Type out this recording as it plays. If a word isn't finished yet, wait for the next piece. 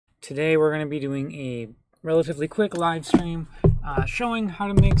Today we're going to be doing a relatively quick live stream showing how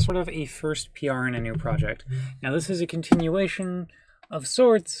to make sort of a first PR in a new project. Now this is a continuation of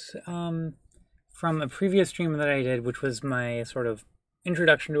sorts from a previous stream that I did, which was my sort of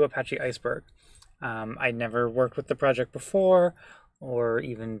introduction to Apache Iceberg. I'd never worked with the project before or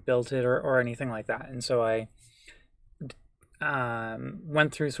even built it or anything like that. And so I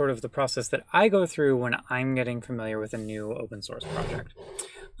went through sort of the process that I go through when I'm getting familiar with a new open source project.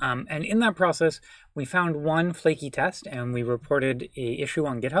 And in that process, we found one flaky test and we reported an issue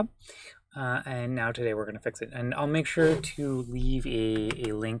on GitHub. And now today we're going to fix it. And I'll make sure to leave a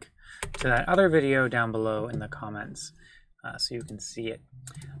link to that other video down below in the comments so you can see it.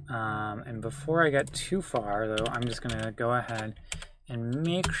 And before I get too far, though, I'm just going to go ahead and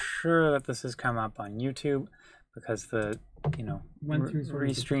make sure that this has come up on YouTube, because the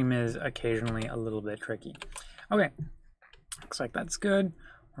restream is occasionally a little bit tricky. Okay, looks like that's good.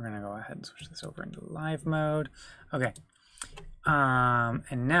 We're gonna go ahead and switch this over into live mode. Okay,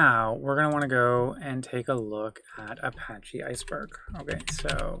 and now we're gonna want to go and take a look at Apache Iceberg. Okay,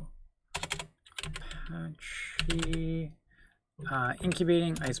 so Apache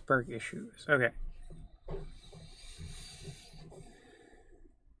incubating Iceberg issues. Okay.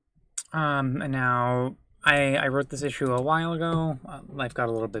 And now I wrote this issue a while ago. Life got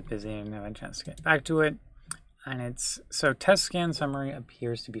a little bit busy and I didn't have a chance to get back to it. And it's, so test scan summary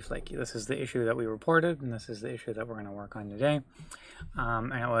appears to be flaky. This is the issue that we reported, and this is the issue that we're going to work on today.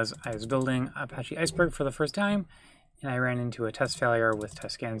 And it was, I was building Apache Iceberg for the first time, and I ran into a test failure with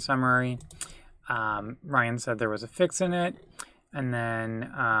test scan summary. Ryan said there was a fix in it, and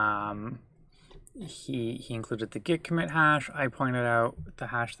then he included the git commit hash. I pointed out the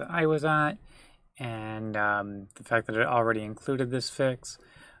hash that I was at, and the fact that it already included this fix.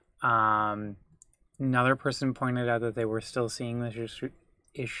 Another person pointed out that they were still seeing this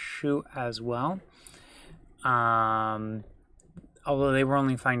issue as well, although they were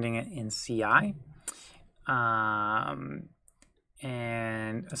only finding it in CI. And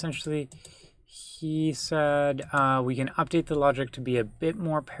essentially, he said we can update the logic to be a bit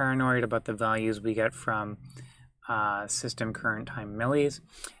more paranoid about the values we get from system current time millis.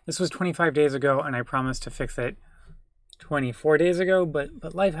 This was 25 days ago, and I promised to fix it 24 days ago,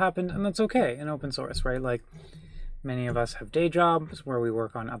 but life happened, and that's okay in open source, right? Like, many of us have day jobs where we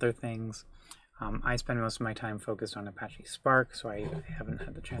work on other things. I spend most of my time focused on Apache Spark, so I haven't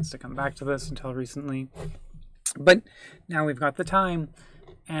had the chance to come back to this until recently. But now we've got the time,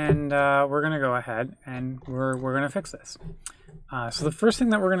 and we're going to go ahead and we're going to fix this. So the first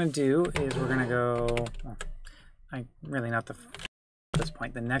thing that we're going to do is we're going to go, really not at this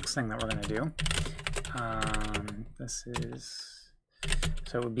point, the next thing that we're going to do. This is,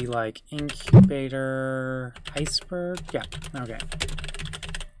 so it would be like incubator Iceberg. Yeah, okay.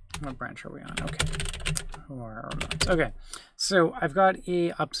 What branch are we on? Okay. Who are our remotes? Okay, so I've got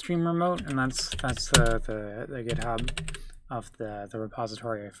a upstream remote, and that's the GitHub of the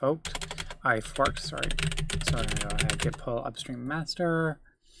repository I forked, sorry. So we're gonna go ahead git pull upstream master.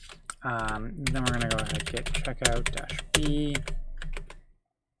 Then we're gonna go ahead git checkout -b.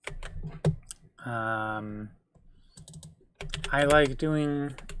 I like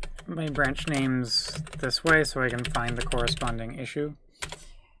doing my branch names this way so I can find the corresponding issue.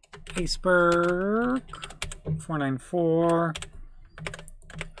 Iceberg 494,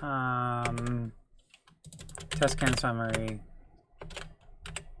 test scan summary,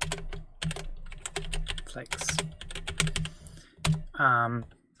 flakes.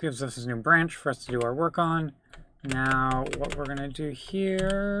 Gives us a new branch for us to do our work on. Now what we're gonna do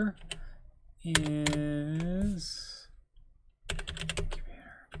here is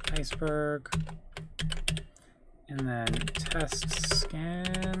Iceberg, and then test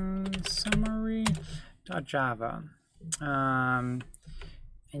scan summary.java. And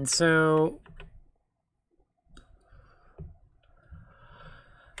so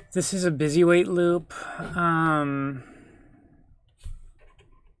this is a busy wait loop.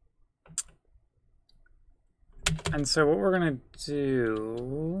 And so what we're going to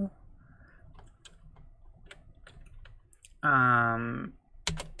do,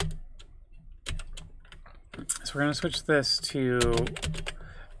 so we're going to switch this to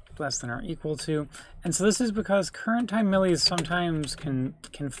less than or equal to. And so this is because current time millis sometimes can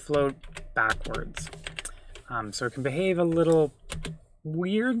float backwards. So it can behave a little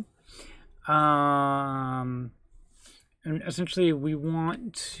weird. And essentially we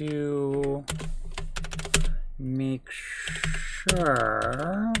want to make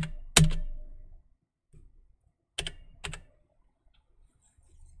sure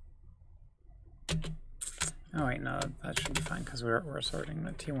Oh wait, no, that should be fine because we're sorting.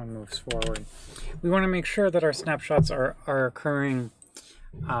 The T1 moves forward. We want to make sure that our snapshots are occurring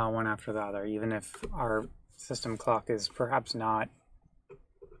one after the other, even if our system clock is perhaps not,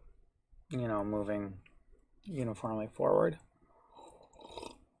 you know, moving uniformly forward.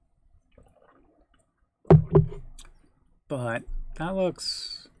 But that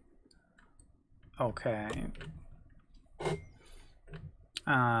looks okay.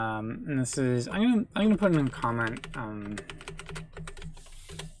 And this is, I'm gonna put in a comment,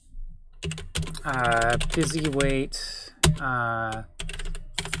 busy wait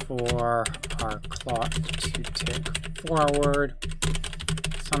for our clock to tick forward.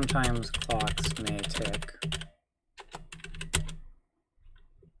 Sometimes clocks may tick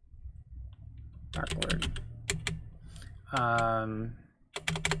backward.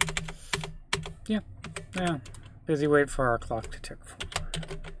 Yeah, busy wait for our clock to tick forward.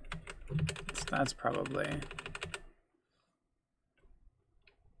 That's probably,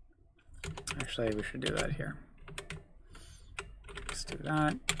 actually we should do that here. Let's do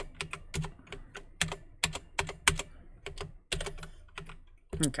that.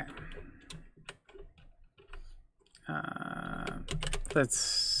 Okay.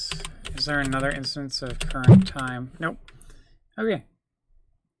 Is there another instance of current time? Nope. Okay.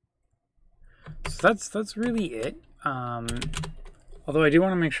 So that's really it. Although I do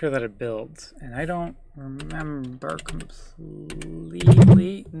want to make sure that it builds, and I don't remember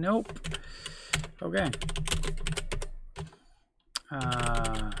completely. Nope. Okay.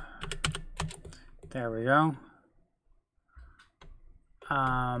 There we go.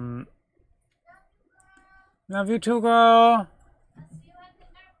 Love you too, girl.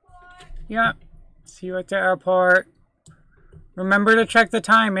 Yeah. See you at the airport. Remember to check the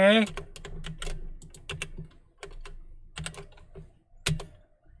time, eh?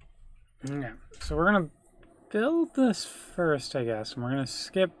 Yeah. So we're gonna build this first, I guess, and we're gonna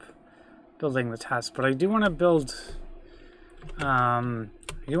skip building the test. But I do want to build. I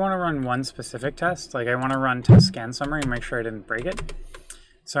do want to run one specific test. Like I want to run test scan summary and make sure I didn't break it.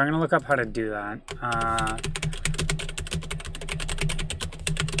 So I'm gonna look up how to do that.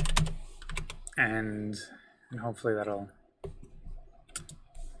 And hopefully that'll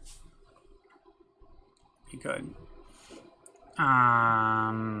be good.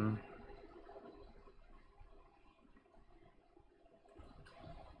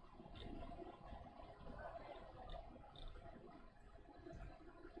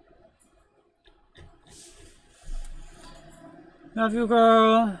 Love you,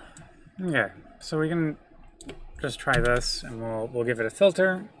 girl. Okay, so we can just try this, and we'll give it a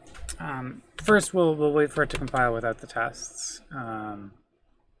filter. First, we'll wait for it to compile without the tests.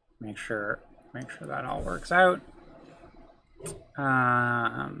 Make sure that all works out.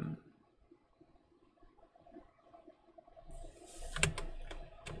 No,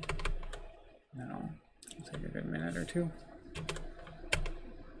 it'll take a good minute or two.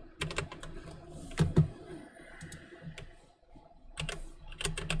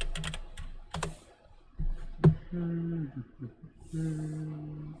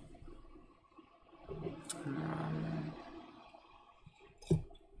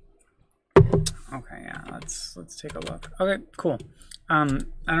 Okay, yeah, let's take a look. Okay, cool. I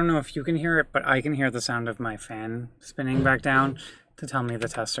don't know if you can hear it, but I can hear the sound of my fan spinning back down to tell me the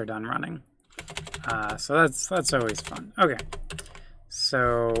tests are done running. So that's always fun. Okay,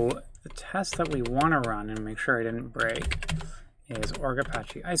 so the test that we want to run and make sure I didn't break is org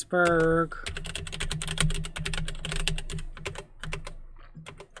Apache Iceberg.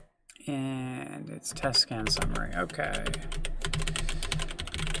 And it's test scan summary. Okay.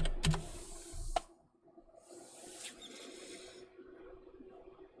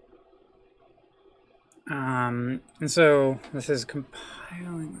 And so this is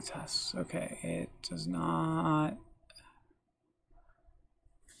compiling the tests. Okay, it does not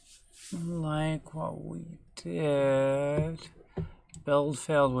like what we did. Build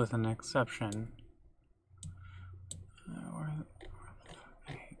failed with an exception. I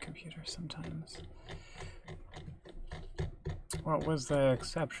hate computers sometimes. What was the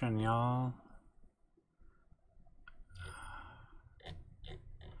exception, y'all?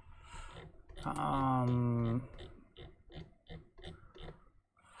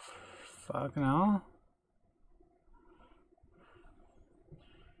 Fuck no.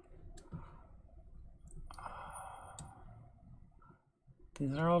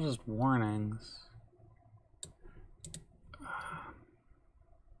 These are all just warnings.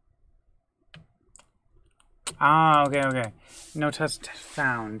 Ah, okay. No test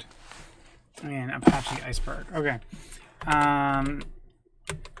found in Apache Iceberg. Okay.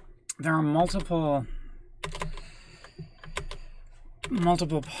 There are multiple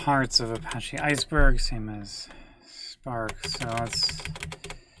multiple parts of Apache Iceberg, same as Spark. So let's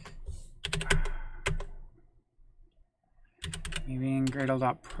maybe in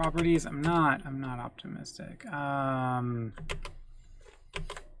Gradle.properties. I'm not optimistic.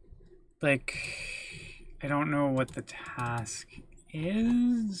 Like, I don't know what the task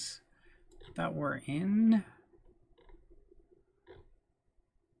is that we're in.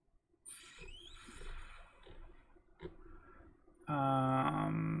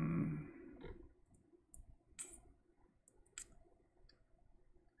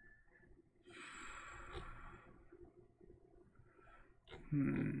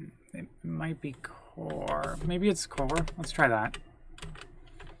 It might be core. Maybe it's core. Let's try that.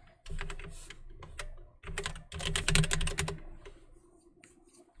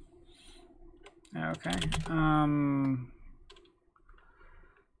 Okay.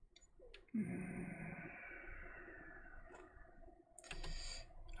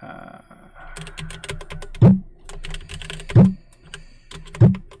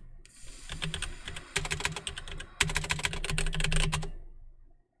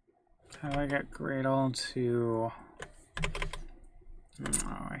 How do I get Gradle to...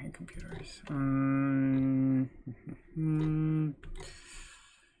 Oh, I hate computers.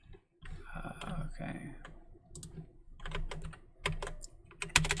 Okay.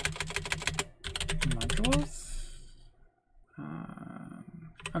 Modules?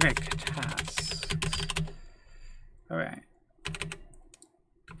 Okay, tasks. Okay.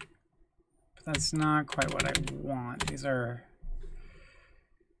 But that's not quite what I want. These are...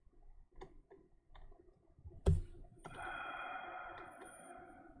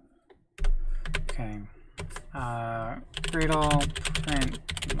 Okay. Gradle print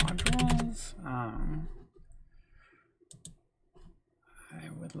modules. I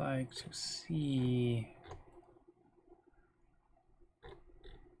would like to see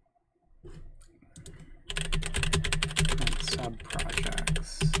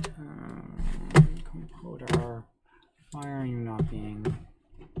sub-projects. Composer, why are you not being...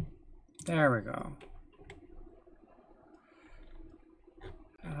 There we go.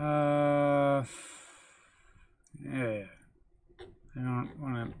 Yeah. I don't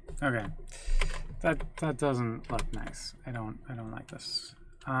want to... Okay. That doesn't look nice. I don't like this.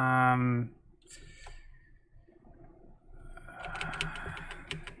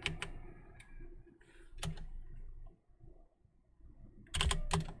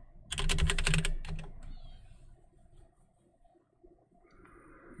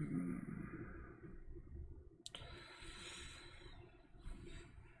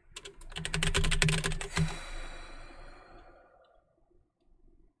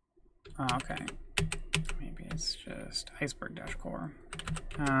 Okay. Maybe it's just Iceberg-core.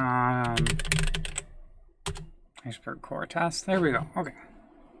 Iceberg core test. There we go. Okay.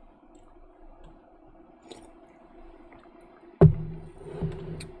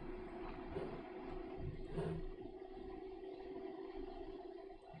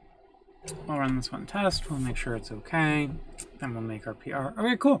 We'll run this one test. We'll make sure it's okay. Then we'll make our PR.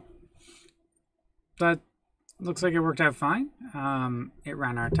 Okay, cool. That looks like it worked out fine. It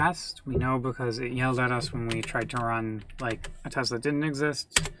ran our test. We know because it yelled at us when we tried to run like a test that didn't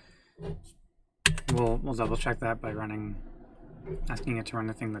exist. We'll double check that by asking it to run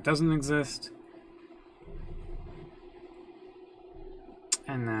a thing that doesn't exist.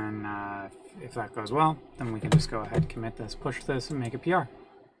 And then if that goes well, then we can just go ahead, commit this, push this, and make a PR.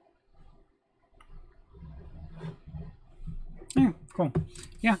 Yeah, cool.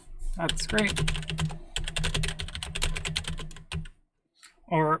 Yeah, that's great.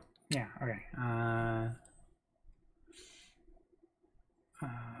 Or, yeah, okay.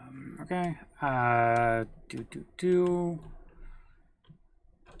 Okay.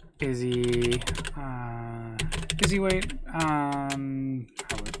 Busy wait.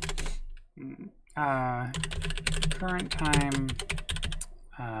 Current time.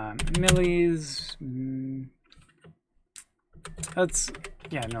 Millis. Let's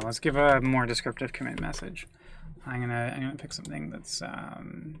give a more descriptive commit message. I'm gonna pick something that's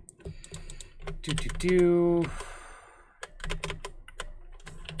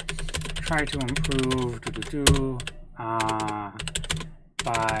try to improve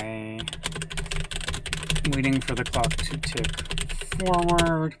by waiting for the clock to tick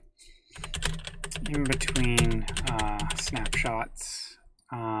forward in between snapshots.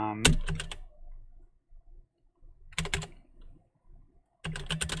 When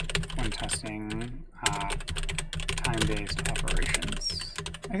testing time-based operations.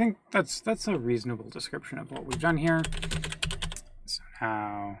 I think that's a reasonable description of what we've done here. So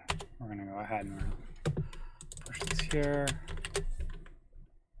now we're going to go ahead and push this here.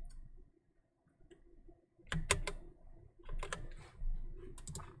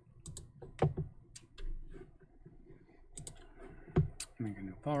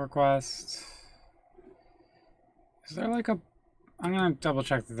 pull request. Is there like a... I'm going to double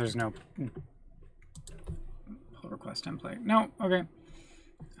check that there's no pull request template. No, okay.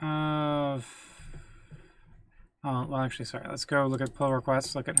 Oh, well, actually, sorry. Let's go look at pull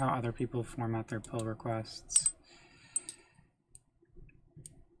requests. Look at how other people format their pull requests.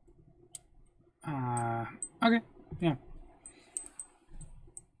 Okay, yeah.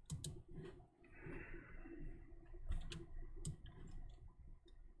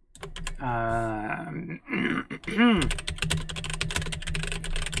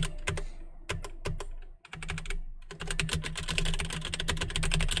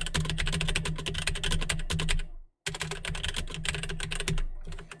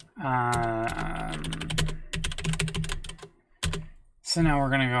 So now we're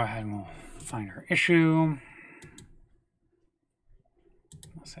going to go ahead and we'll find our issue.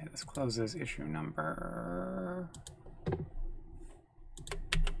 We'll say this closes issue number.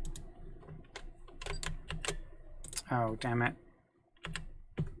 Oh, damn it.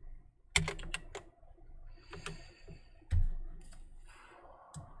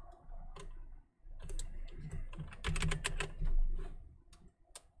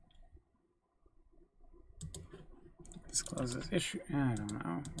 This closes issue. I don't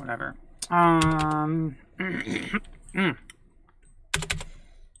know. Whatever.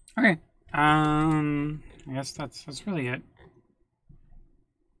 Okay. I guess that's really it.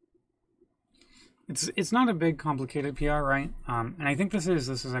 It's not a big complicated PR, right? And I think this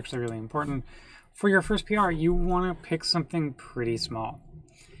is actually really important. For your first PR, you want to pick something pretty small.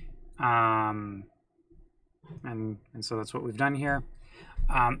 And so that's what we've done here.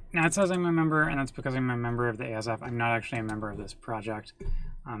 Now it says I'm a member, and that's because I'm a member of the ASF. I'm not actually a member of this project.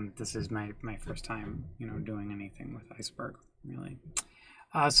 This is my first time, doing anything with Iceberg, really.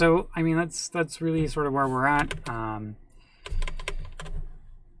 So I mean, that's really sort of where we're at.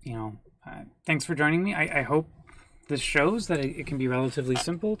 Thanks for joining me. I hope this shows that it can be relatively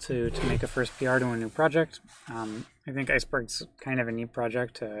simple to make a first PR to a new project. I think Iceberg's kind of a neat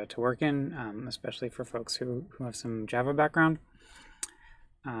project to work in, especially for folks who have some Java background.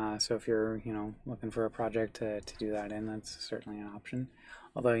 So if you're, looking for a project to do that in, that's certainly an option.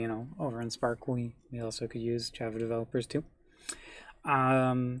 Although, over in Spark, we also could use Java developers too.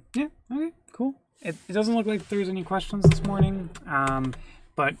 Yeah, okay, cool. It doesn't look like there's any questions this morning.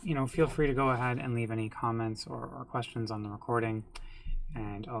 But, feel free to go ahead and leave any comments or questions on the recording,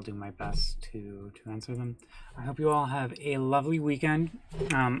 and I'll do my best to answer them. I hope you all have a lovely weekend,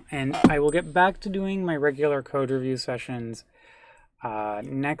 and I will get back to doing my regular code review sessions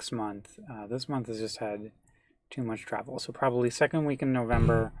next month. This month has just had too much travel, so probably second week in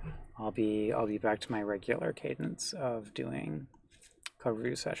November, I'll be back to my regular cadence of doing code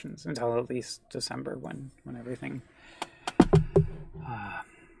review sessions until at least December when everything.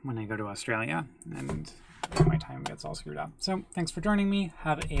 When I go to Australia and my time gets all screwed up. So thanks for joining me.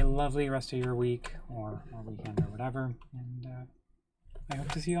 Have a lovely rest of your week or weekend or whatever. And I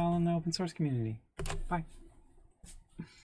hope to see you all in the open source community. Bye.